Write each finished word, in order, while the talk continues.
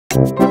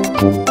Prost!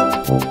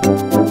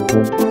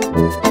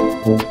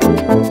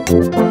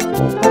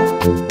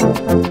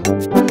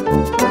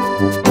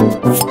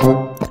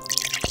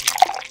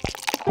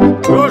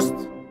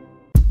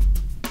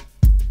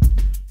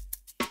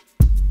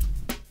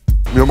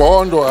 Wir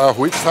machen da auch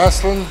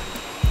Holzfasseln.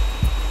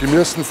 Die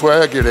müssen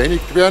vorher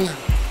gereinigt werden.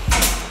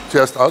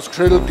 Zuerst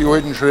ausgeschreddelt, die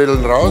alten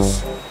Schreddeln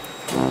raus,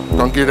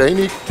 dann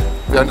gereinigt,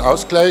 werden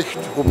ausgleicht,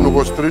 ob noch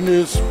was drin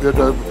ist,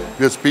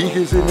 wie das Pech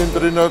ist innen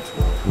drin hat.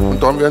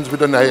 Und dann werden sie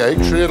wieder neu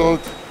eingeschreddelt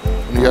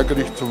und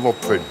hergerichtet zum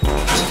Abfüllen.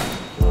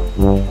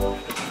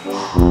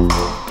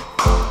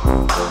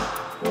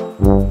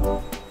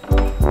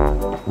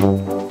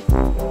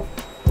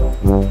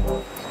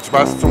 Jetzt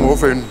war es zum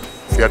Abfüllen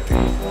fertig.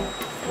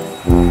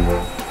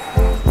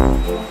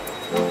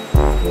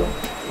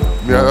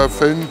 Wir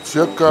füllen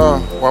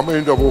ca. einmal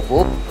in der Woche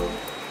ab,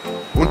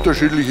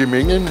 unterschiedliche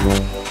Mengen,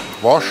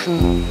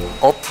 waschen,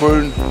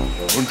 abfüllen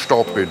und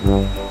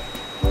stapeln.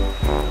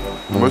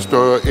 Man muss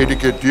da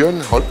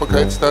etikettieren,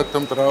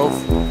 Haltbarkeitsdatum drauf.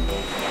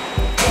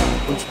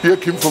 Und das Bier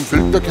kommt vom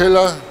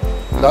Filterkeller,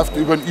 läuft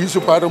über einen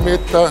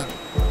Isobarometer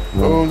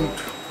und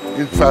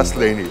ins Fassl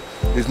rein.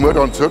 Das muss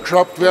dann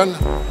zugeschraubt werden,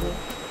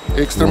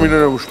 extra mit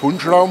einem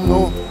Spundschrauben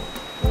noch.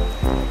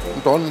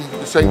 Und dann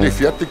ist es eigentlich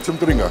fertig zum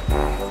Trinken.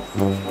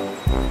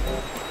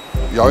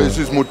 Ja, es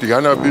ist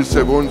moderner ein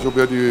bisschen geworden, so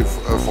wie die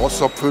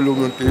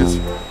Fassabfüllung und das.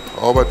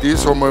 Aber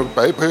das haben wir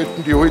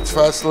beibehalten, die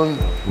Holzfasseln.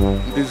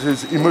 Und das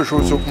ist immer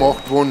schon so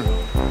gemacht worden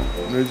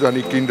und ist auch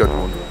nicht geändert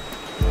worden.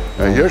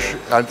 Ein Hirsch,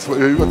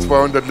 über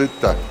 200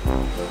 Liter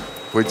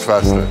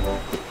Holzfassel.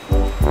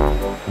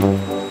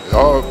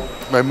 Ja,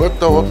 meine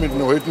Mutter hat mit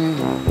dem alten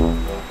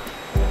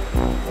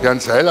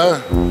Herrn Seiler,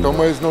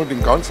 damals noch,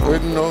 den ganz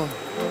alten noch,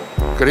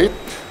 geredet,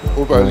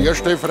 ob er eine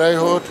Lehrstelle frei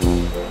hat.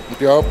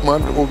 Und der hat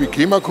gemeint, ob ich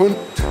kommen konnte,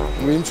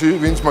 wenn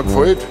es mir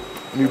gefällt.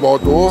 Und ich war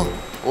da,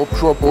 habe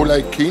schon ein paar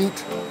Leute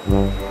kennt.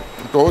 Und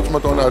da hat es mir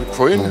dann auch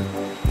gefallen.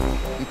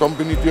 Und dann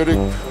bin ich direkt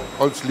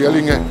als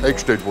Lehrling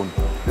eingestellt worden.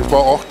 Das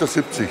war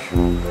 78.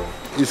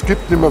 Es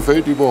gibt nicht mehr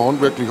viele, die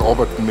handwerklich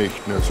arbeiten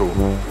möchten. Also.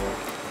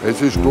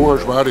 Es ist doch eine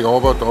schwere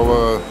Arbeit,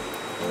 aber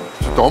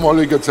zu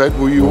damaliger Zeit,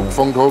 wo ich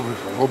angefangen habe,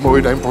 hat man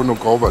halt einfach noch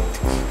gearbeitet.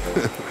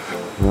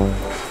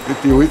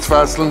 Mit den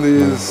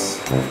Holzfasseln ist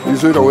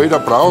halt ein alter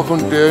Brauch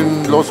und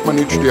den lässt man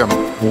nicht sterben.